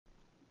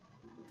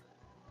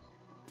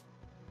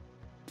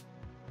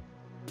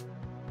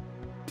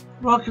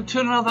Welcome to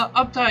another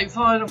update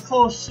via the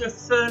Force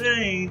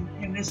 13.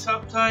 In this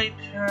update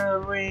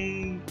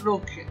we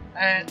look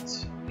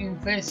at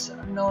Invest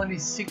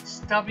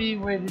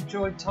 96W, where the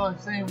Joint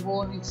Typhoon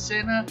Warning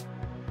Center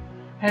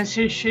has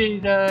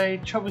issued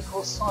a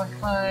tropical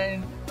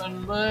cyclone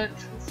alert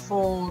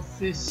for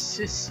this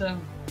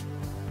system.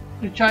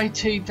 The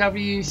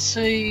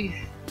JTWC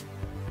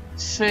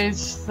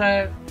says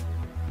that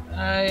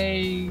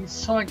a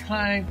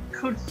cyclone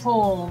could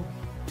form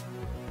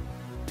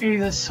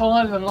either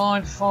side of the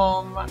line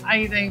from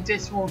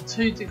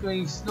 18.2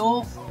 degrees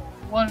north,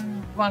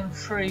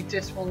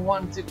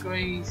 113.1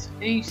 degrees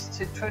east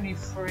to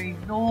 23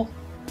 north,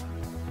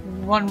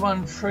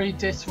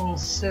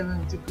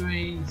 113.7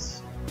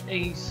 degrees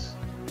east.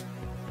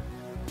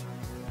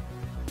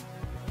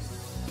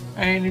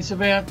 And it's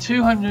about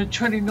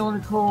 220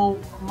 nautical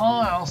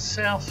miles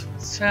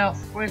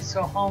southwest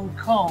of Hong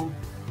Kong.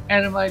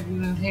 Animated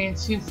and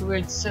enhanced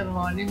infrared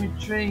satellite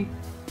imagery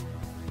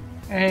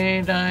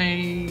and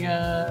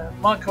a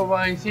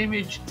microwave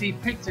image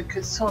depict a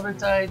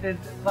consolidated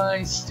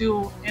but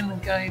still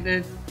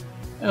elongated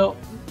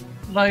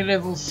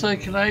low-level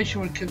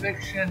circulation with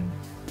convection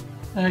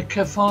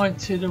confined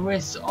to the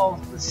rest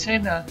of the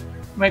centre.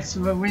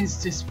 Maximum winds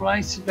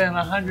displaced about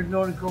 100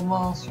 nautical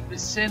miles from the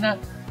centre.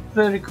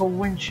 Vertical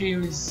wind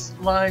shear is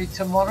low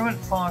to moderate,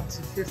 5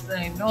 to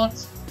 15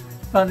 knots,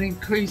 but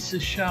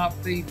increases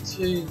sharply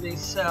to the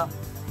south.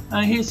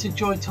 Here's the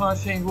Joint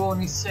Typhoon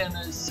Warning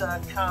Centre's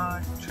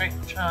current track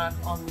chart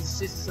on the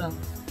system.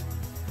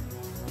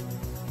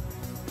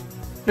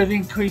 But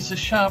increases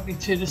sharply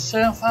to the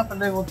south. Upper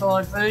level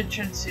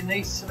divergence in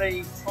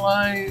easterly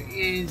flow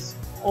is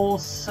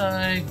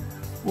also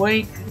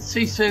weak.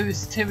 Sea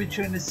surface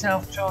temperature in the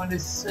South China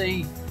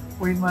Sea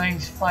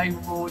remains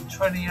favourable at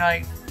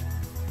 28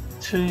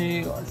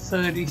 to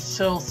 30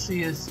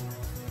 Celsius.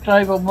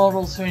 Global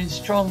models are in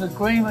strong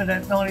agreement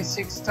at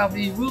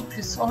 96W will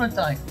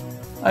consolidate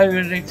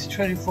over the next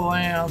 24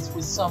 hours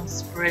with some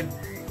spread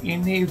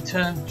in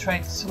near-term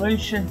track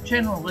solution,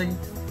 generally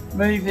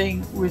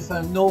moving with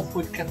a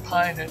northward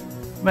component.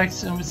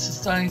 Maximum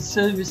sustained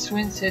surface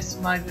winds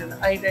estimated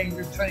at 18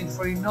 to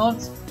 23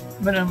 knots.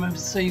 Minimum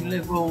sea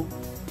level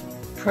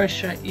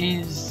pressure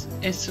is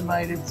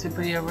estimated to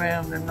be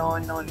around the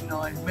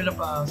 999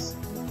 millibars.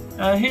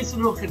 Here's a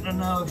look at the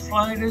NOAA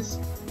floaters.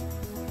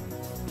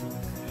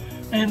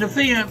 And the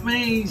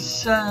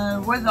Vietnamese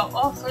Weather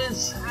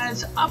Office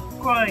has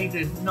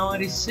upgraded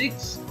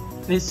 96.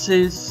 This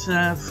is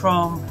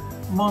from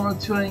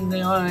monitoring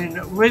their own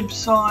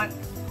website.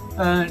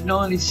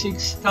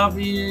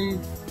 96W,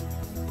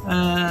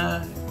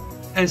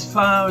 as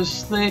far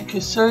as they're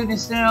concerned,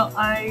 is now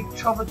a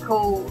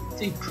tropical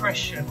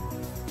depression.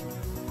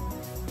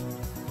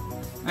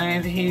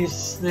 And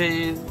here's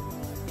the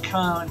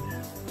current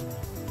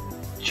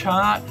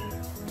chart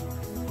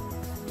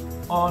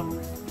on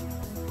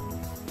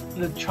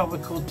the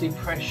tropical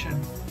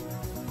depression.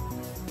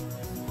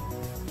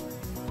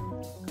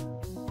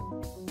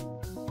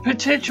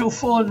 Potential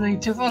for the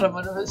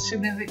development of a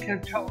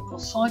significant tropical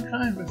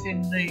cyclone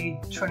within the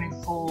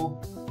 24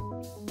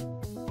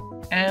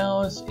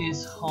 hours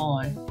is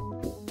high.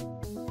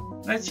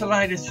 That's the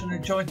latest from the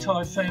Joint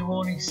Typhoon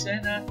Warning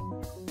Center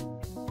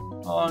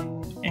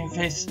on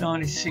Invest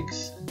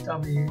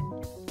 96W.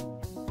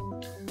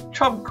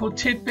 Tropical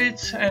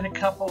tidbits and a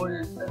couple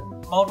of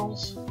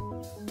models.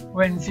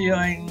 When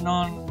viewing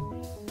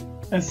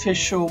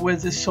non-official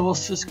weather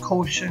sources,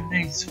 caution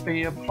needs to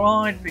be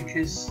applied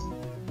because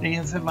the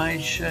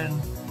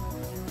information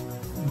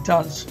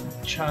does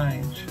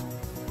change.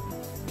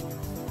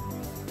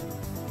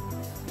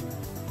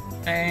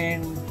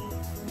 And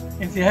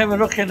if you have a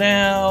look at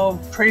our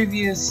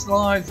previous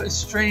live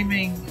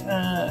streaming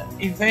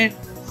event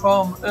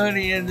from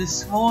earlier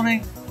this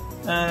morning,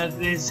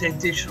 there's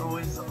additional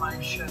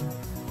information.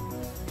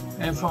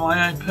 And from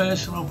my own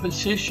personal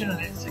position,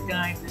 and it's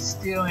again the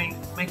steering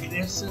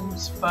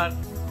mechanisms, but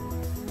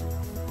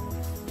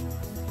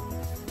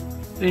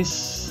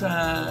this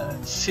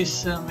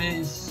system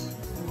is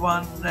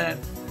one that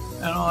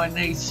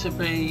needs to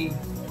be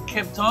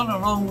kept on,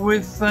 along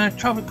with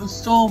Tropical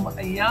Storm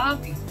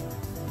Yagi.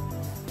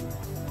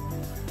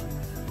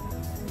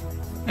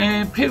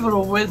 And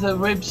Pivotal Weather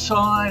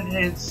website,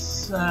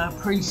 it's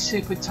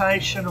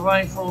precipitation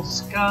rainfall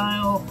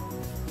scale,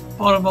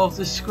 bottom of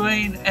the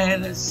screen,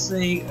 and it's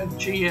the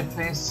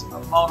GFS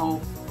model.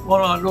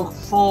 What I look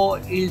for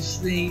is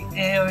the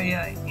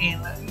area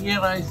in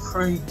yellow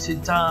through to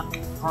dark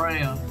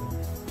brown.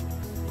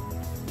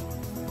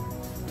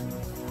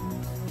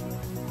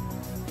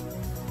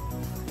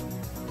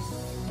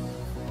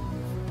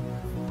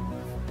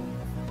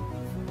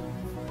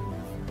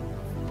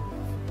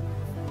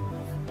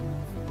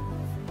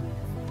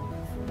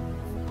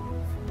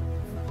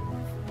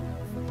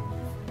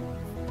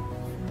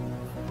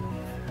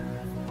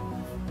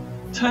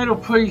 Total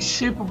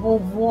precipitable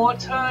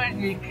water,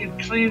 and you can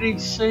clearly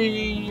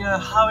see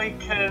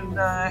Hurricane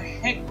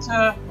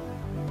Hector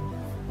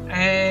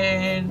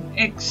and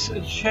X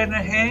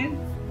Shanahan.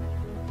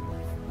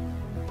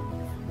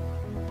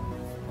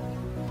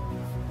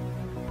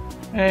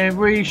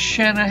 Reed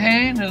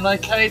Shanahan are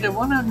located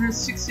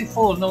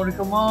 164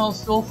 nautical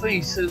miles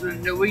northeast of the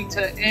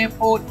Narita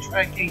Airport,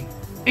 tracking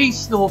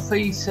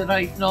east-northeast at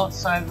 8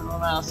 knots over the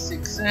last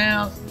 6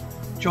 hours.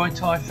 Joint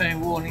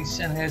Typhoon Warning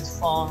Centre has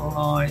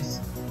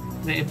finalised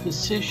their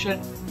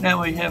position.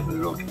 Now we have a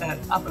look at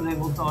upper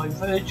level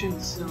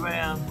divergence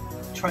around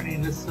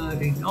 20 to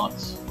 30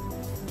 knots.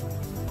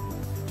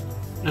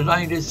 The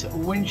latest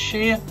wind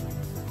shear.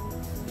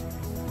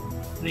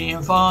 The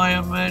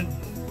environment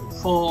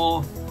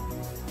for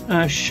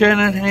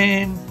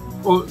Shanahan,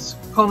 or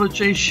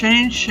apologies,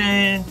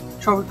 Shan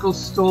Tropical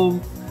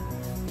Storm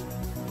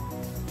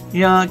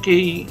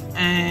Yagi,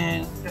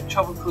 and the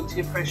Tropical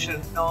Depression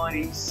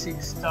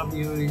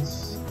 96W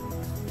is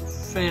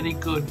fairly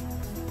good.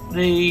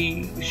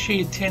 The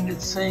shear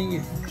tendency,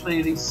 you can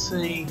clearly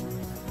see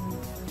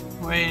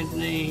where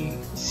the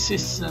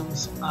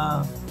systems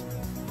are.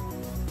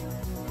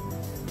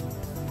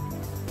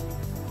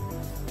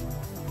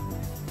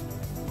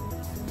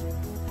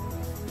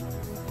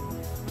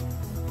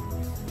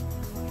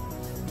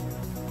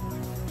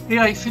 The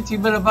 850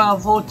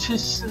 millibar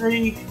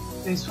vorticity,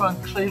 this one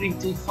clearly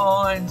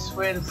defines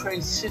where the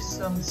three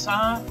systems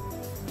are.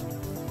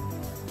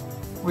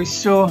 We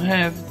still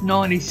have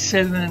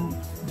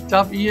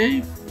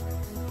 97W.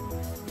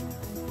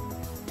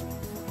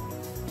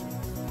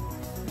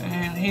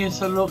 And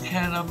here's a look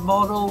at a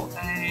model,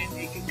 and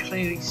you can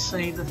clearly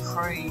see the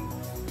three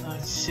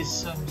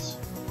systems.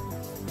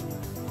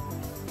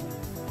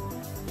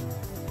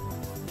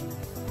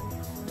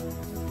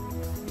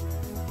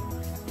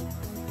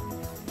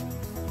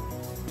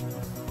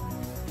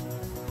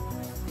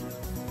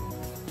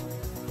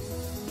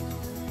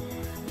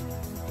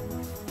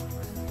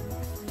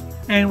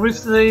 And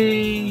with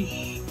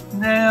the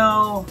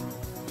now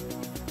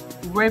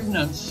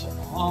remnants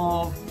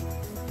of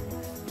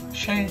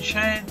Shan,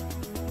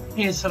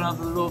 here's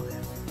another look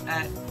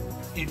at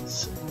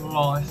its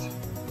life.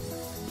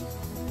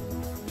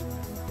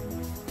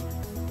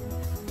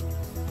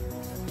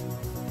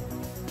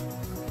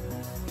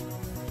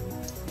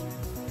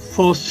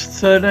 Force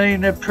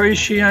 13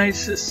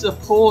 appreciates the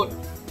support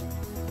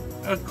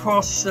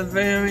across the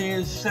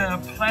various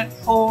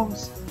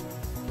platforms.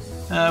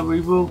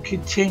 We will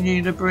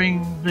continue to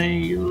bring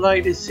the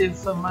latest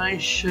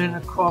information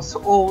across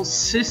all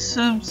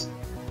systems,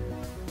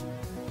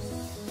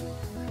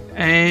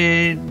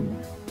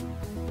 and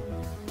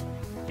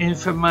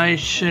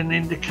information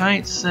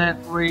indicates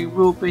that we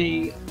will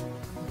be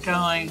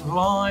going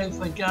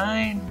live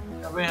again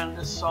around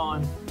the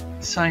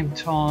same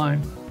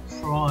time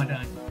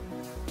Friday.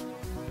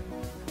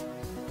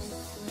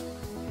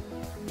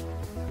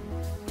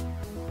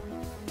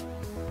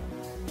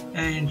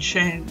 And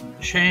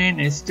Shan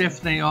is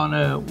definitely on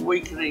a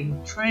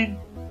weakening trend,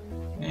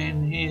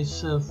 and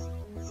here's a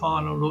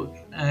final look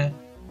at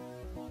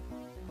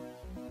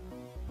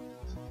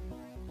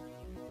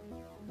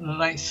the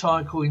late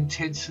cycle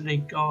intensity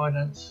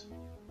guidance.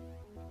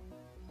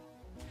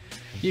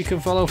 You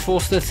can follow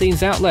Force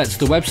 13's outlets,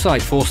 the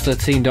website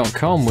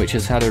force13.com, which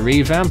has had a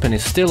revamp and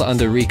is still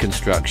under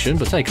reconstruction,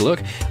 but take a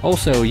look.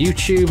 Also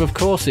YouTube, of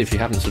course, if you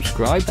haven't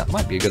subscribed, that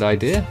might be a good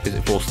idea.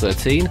 Visit Force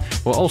 13.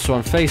 We're also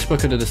on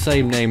Facebook under the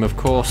same name, of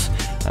course,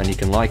 and you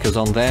can like us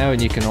on there, and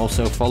you can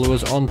also follow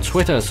us on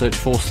Twitter. Search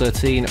Force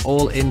 13,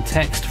 all in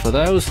text for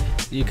those.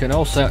 You can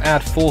also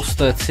add Force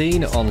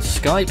 13 on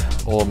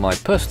Skype, or my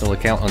personal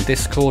account on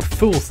Discord,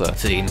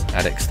 Fool13,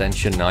 at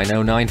extension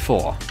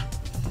 9094.